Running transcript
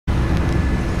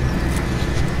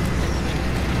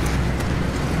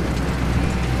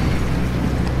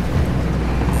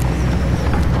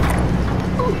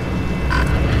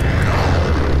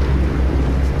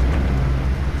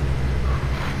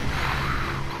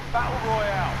Battle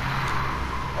Royale.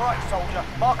 Alright, soldier.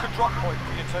 Mark a drop point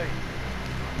for your team.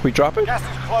 We drop it? Gas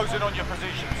is closing on your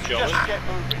position. Just get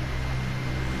moving.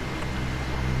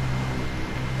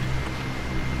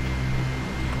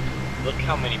 Look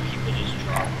how many people just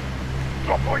dropped.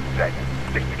 Drop point set.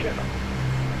 Stick together.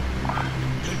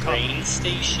 Train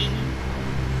station?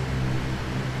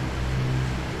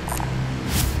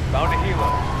 Found a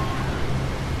helo.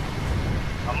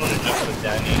 I'm gonna jump with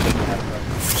Danny and have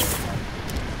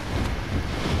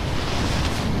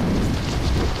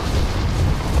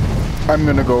I'm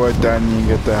gonna go with Danny and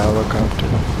get the helicopter.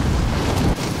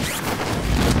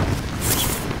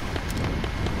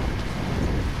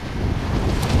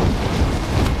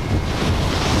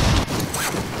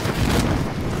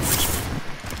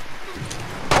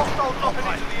 Hostile dropping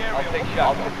into the area. I'll take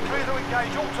shots. Clear to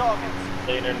engage all targets.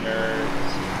 later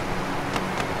nerds.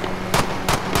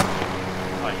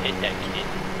 Oh, I hit that kid.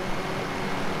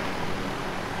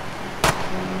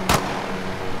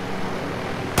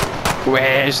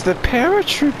 Where's the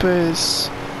paratroopers?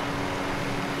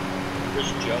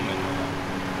 Where's Joman?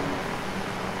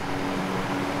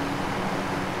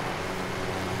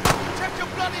 Check your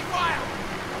bloody fire!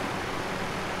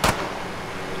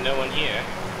 There's no one here.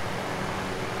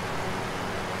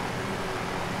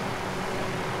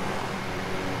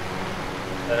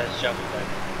 Let's jump then.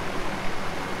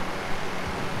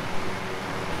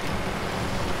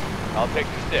 I'll take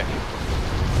the stick.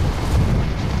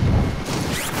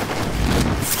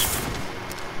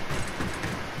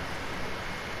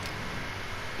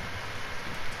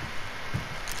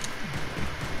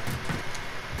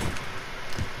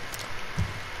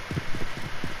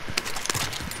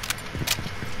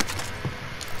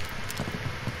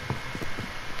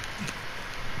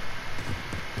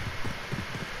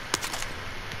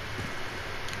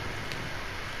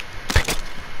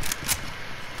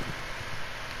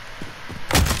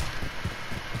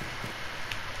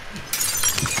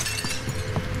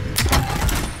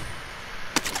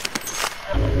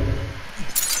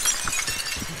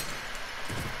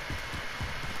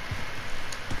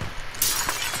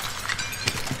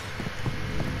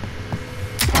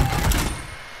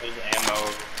 There's ammo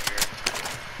over here.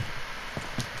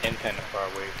 And kind of far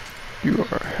away. You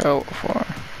are hell far.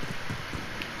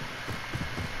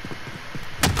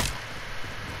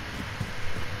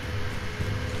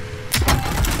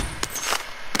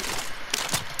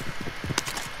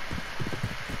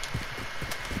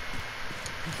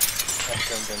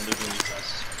 After I'm done looting these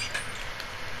glasses.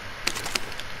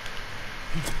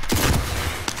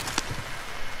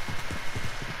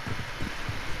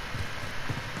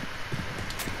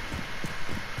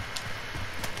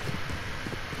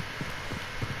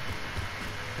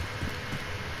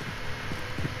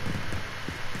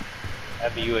 I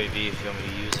have a UAV if you want me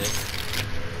to use it.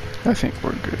 I think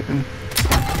we're good.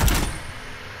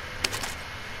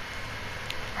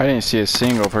 I didn't see a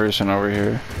single person over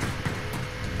here.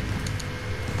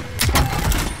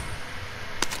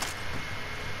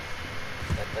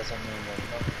 That doesn't mean that.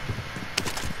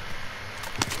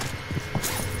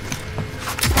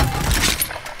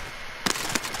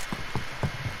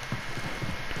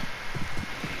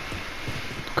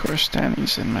 Of course,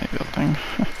 Danny's in my building.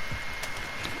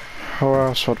 How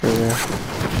else would we there?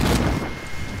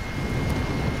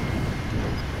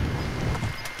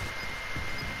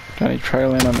 Danny, try to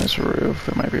land on this roof.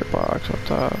 There might be a box up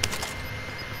top.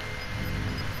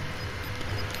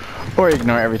 Or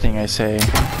ignore everything I say.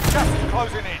 Gas is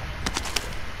closing in.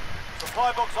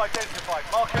 Supply box identified.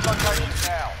 Marking location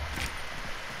now.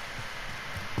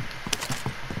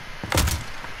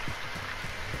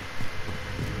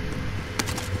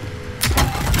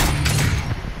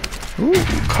 Ooh,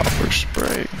 copper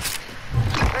spray.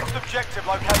 Next objective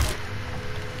located.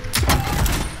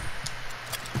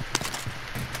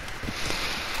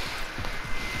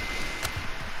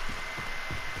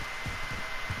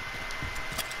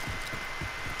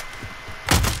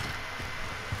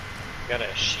 Got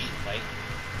a sheet light.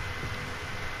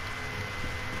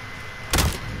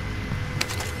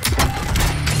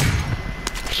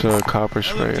 So copper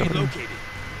spray. LMG over. located.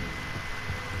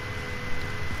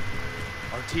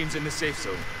 Our team's in the safe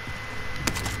zone.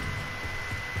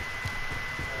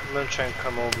 I'm gonna try and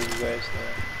come over you guys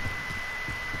now.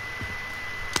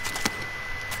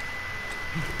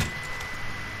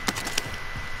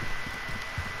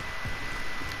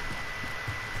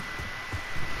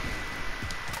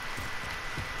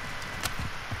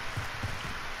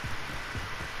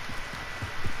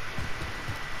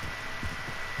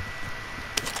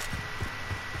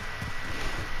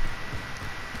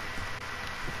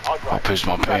 I'll piss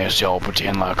my pants, y'all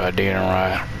pretend like I didn't,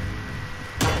 right?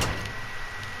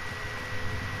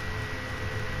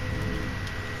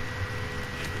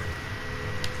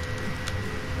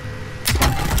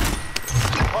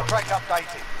 Track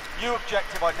updated. New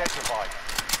objective identified.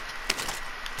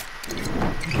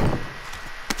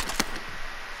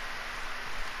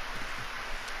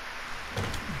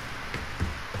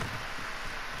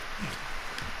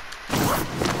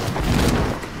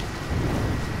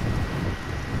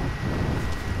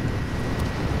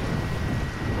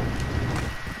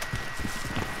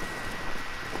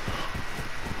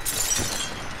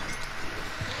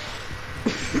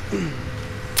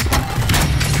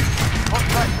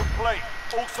 Contract complete.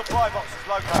 All supply boxes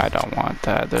located. I don't want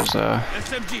that. There's a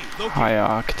SMG, located. high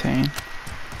octane.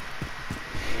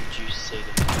 What did you say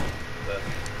to me?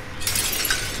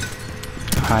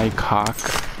 High cock.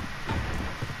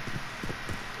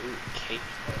 Ooh, cake.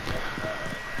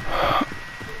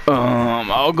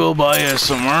 I'll go buy us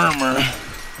some armor.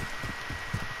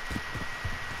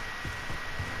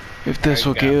 If this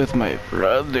okay with my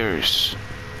brothers.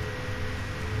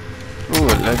 Ooh,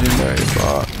 a legendary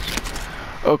box.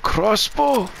 A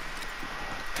crossbow?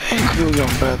 Thank you, young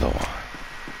Padawan.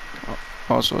 Oh,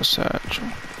 also a satchel.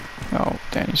 No,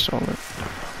 Danny stole it.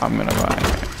 I'm gonna buy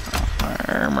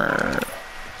armor.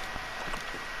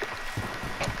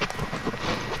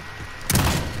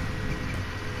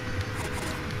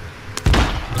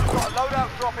 Got a loadout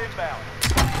drop inbound.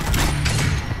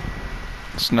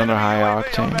 It's another high UAV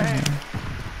octane. overhead.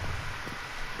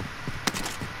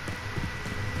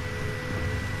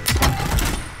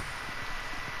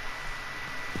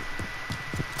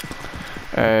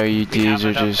 You We have dudes are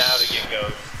enough now to just. get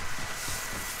going.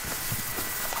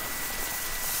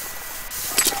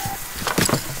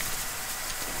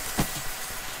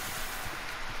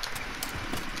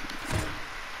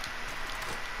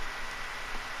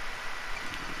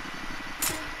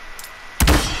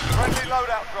 Friendly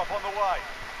loadout drop on the way.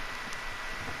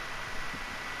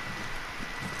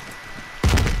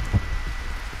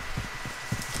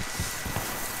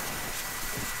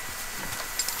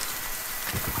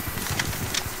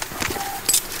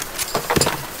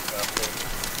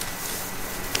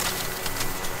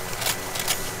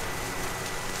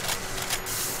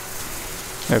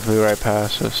 They flew right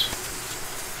past us.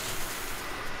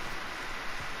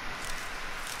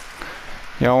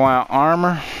 Y'all want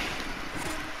armor?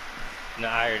 No,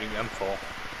 I'm full.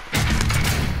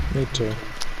 Me too.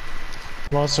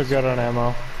 I'm also good on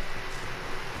ammo.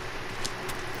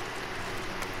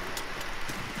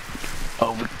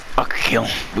 Oh, I could kill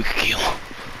him. We could kill him.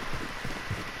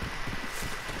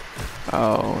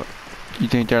 Oh, you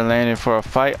think they're landing for a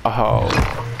fight? Oh.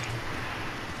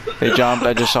 They jumped.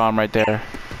 I just saw him right there.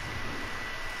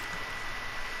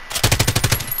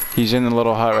 He's in the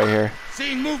little hut right here.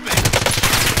 Seeing movement.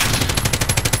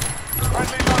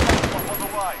 Friendly loadout drop on the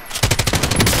way.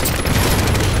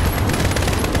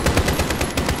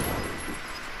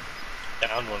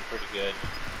 Down one pretty good.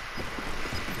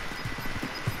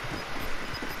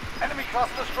 Enemy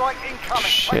cluster strike incoming.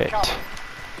 Take Shit. cover.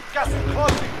 Gas is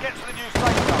closing. Get to the new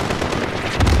safe zone.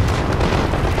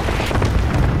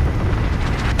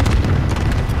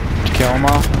 Did you kill him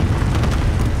all?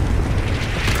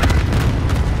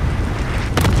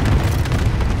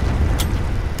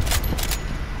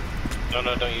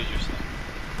 No, don't use your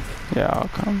stuff. Yeah, I'll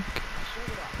come.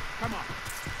 Come on.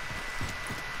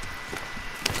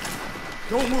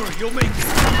 Don't worry, you'll make it.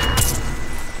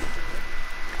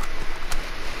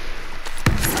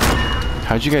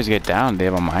 How'd you guys get down? They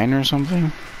have a mine or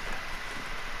something?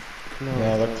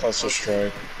 No, the cluster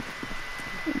strike.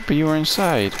 But you were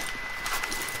inside.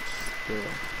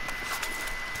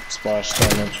 Splash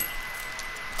damage.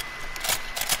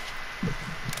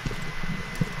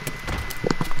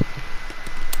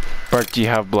 Bart, do you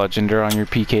have Bludgeoner on your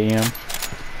PKM?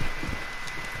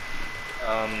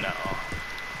 No.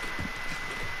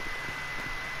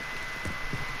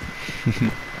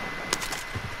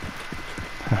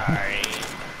 Alright.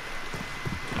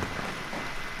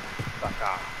 Fuck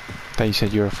off. Thought you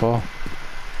said you were full.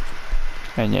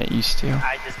 And yet you still.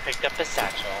 I just picked up a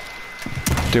satchel.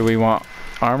 Do we want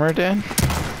armor then?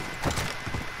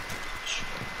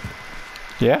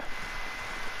 Yeah?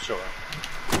 Sure.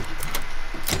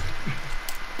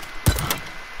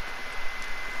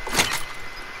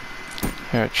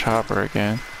 Here, a chopper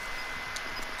again.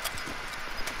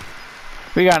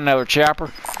 We got another chopper.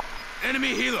 Enemy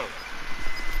helo.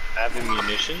 I have the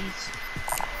munitions.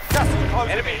 Gas is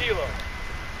closing. Enemy helo.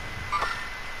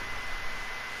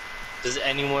 Does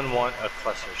anyone want a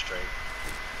cluster strike?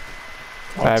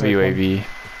 I have take one. UAV.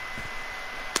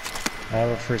 I have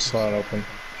a free slot open.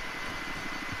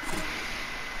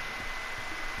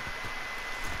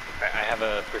 I have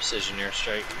a precision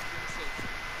airstrike.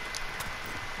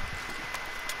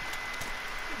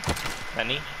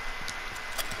 Any?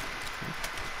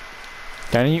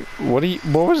 Danny, what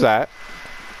was that?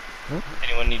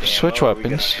 Anyone need Switch ammo? Or we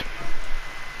good weapons. on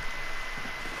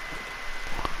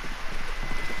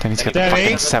Danny's got a Danny?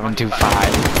 fucking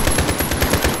 725.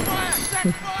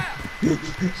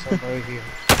 Somebody here.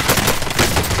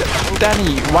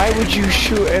 Danny, why would you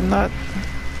shoot and not?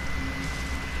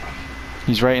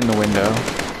 He's right in the window.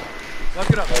 Lock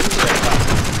it up.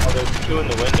 Oh, there's two in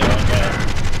the window.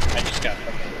 I just got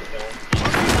fucking killed.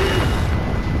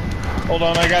 Hold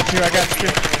on, I got you. Got you.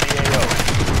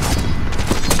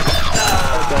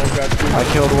 I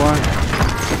killed one.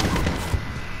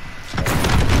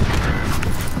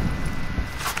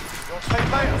 Your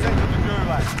teammate has entered the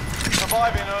gulag.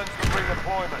 Surviving earns them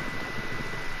redeployment.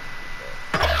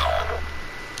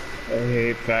 I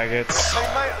hate faggots.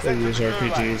 Teammate has They entered use the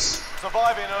gulag. RPGs.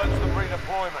 Surviving earns them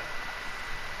redeployment.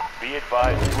 Be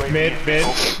advised, UAV Mid, mid,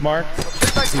 Mark.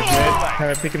 Teammates He's in the mid. gulag.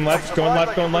 Kind of peeking left, going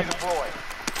left, going left. Redeploy.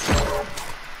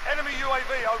 Enemy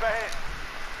UAV overhead.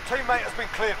 Teammate has been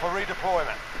cleared for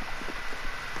redeployment.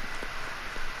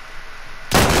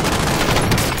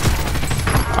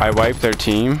 I wiped their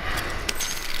team.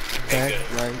 Back,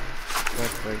 right.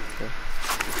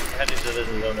 Head into this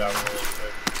loadout really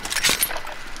quick.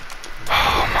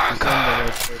 Oh my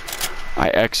god. I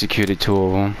executed two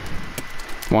of them.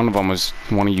 One of them was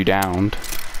one of you downed.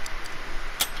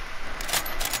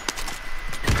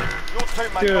 Your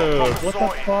teammate Dude, got proper what the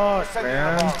sorting. fuck, We're sending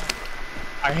them man? home.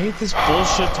 I hate this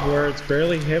bullshit to where it's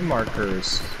barely hit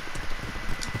markers.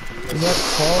 You got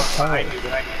 12 Behind times. you,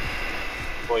 behind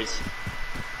you. Boys.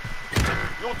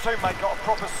 Your teammate got a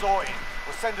proper sorting.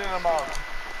 We're sending them home.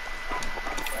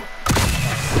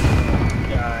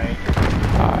 Guy.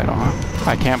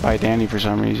 I can't buy Danny for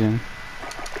some reason.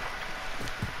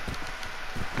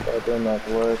 Doing that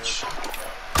glitch.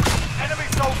 Enemy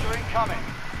soldier incoming.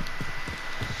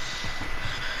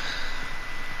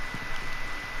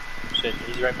 Shit,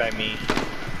 he's right by me.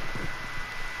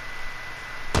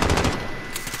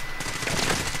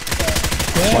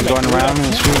 One going around in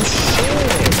the street.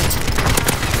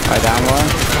 I down one.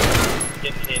 I'm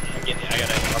getting hit, I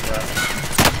gotta cover up.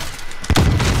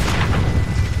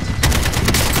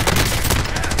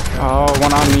 Oh,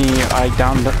 one on me.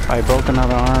 I broke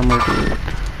another armor, dude.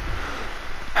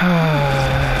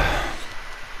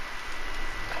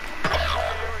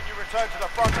 You return to the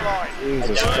front line.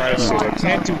 Jesus Christ, dude. I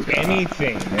can't do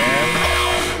anything,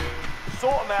 man.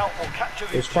 Sort them out or capture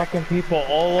the There's fucking people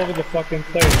all over the fucking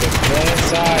place. There's one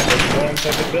inside, there's one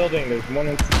inside the building, there's one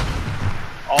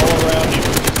all around you.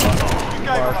 You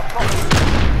gave them a proper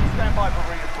stand by for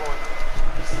redeployment.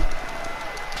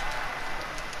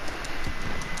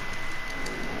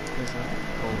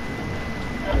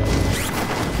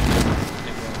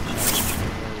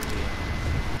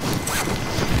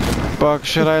 Buck,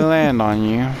 should I land on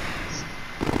you?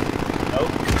 Nope,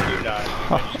 do not.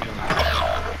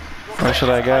 Where should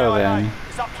I go then?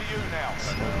 It's up to you now.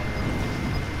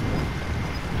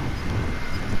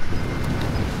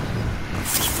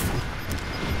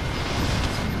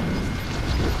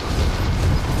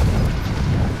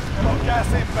 You've got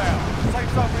gas inbound.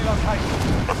 Safe zone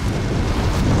relocation.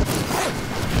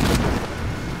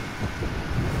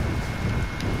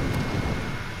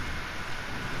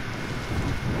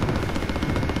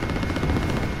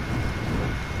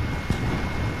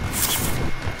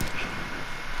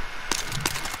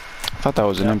 I thought that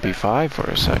was an MP5 for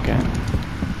a second.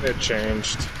 It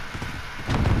changed.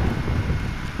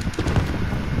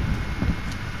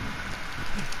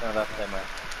 No, that's them.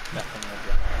 Nothing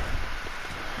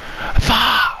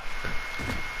Fuck!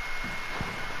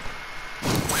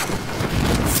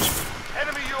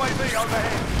 Enemy UAV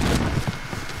overhead.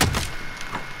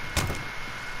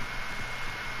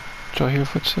 Did y'all hear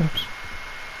footsteps?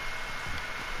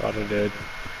 Thought it did.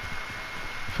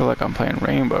 I feel like I'm playing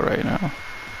Rainbow right now.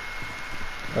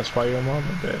 That's why your mama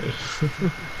did.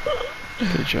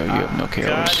 Okay, Joe, you have no Got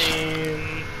cares.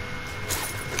 him.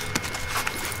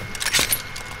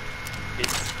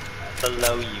 It's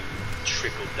below you.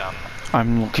 Trickle down.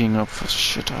 I'm looking up for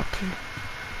shit up here.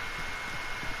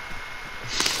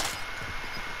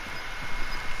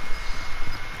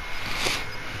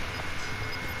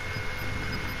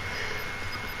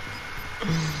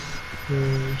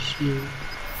 Oh shit.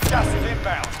 Gas is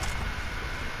inbound.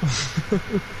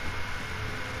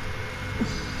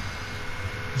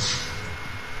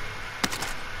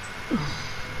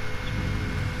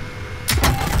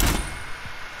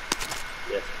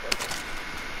 Yes.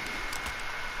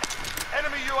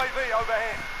 Enemy UAV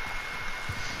overhead.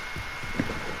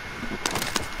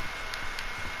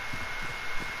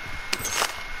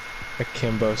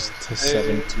 Akimbo to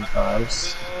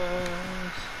 725s.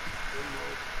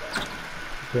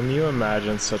 Can you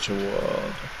imagine such a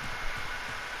world?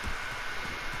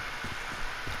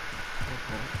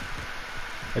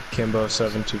 Akimbo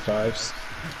 725s.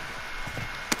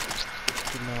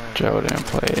 Joe didn't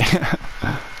play.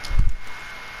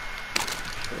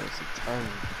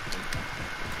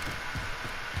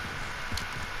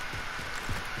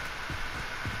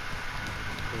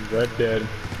 Red Dead.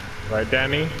 Right,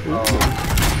 Danny?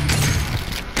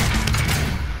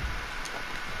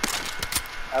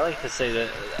 I like to say that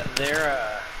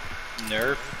their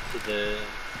nerf to the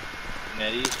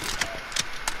Medis.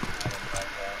 I don't like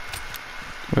that.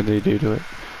 What'd they do to it?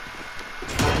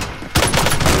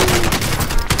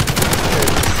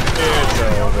 It's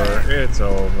over. It's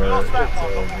over. Lost that It's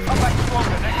one. over. Come back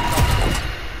stronger next time.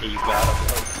 Yeah, you gotta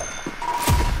play.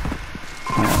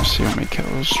 Yeah, see how many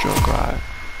kills Joe got.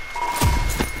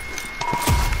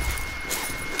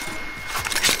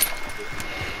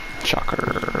 Shocker.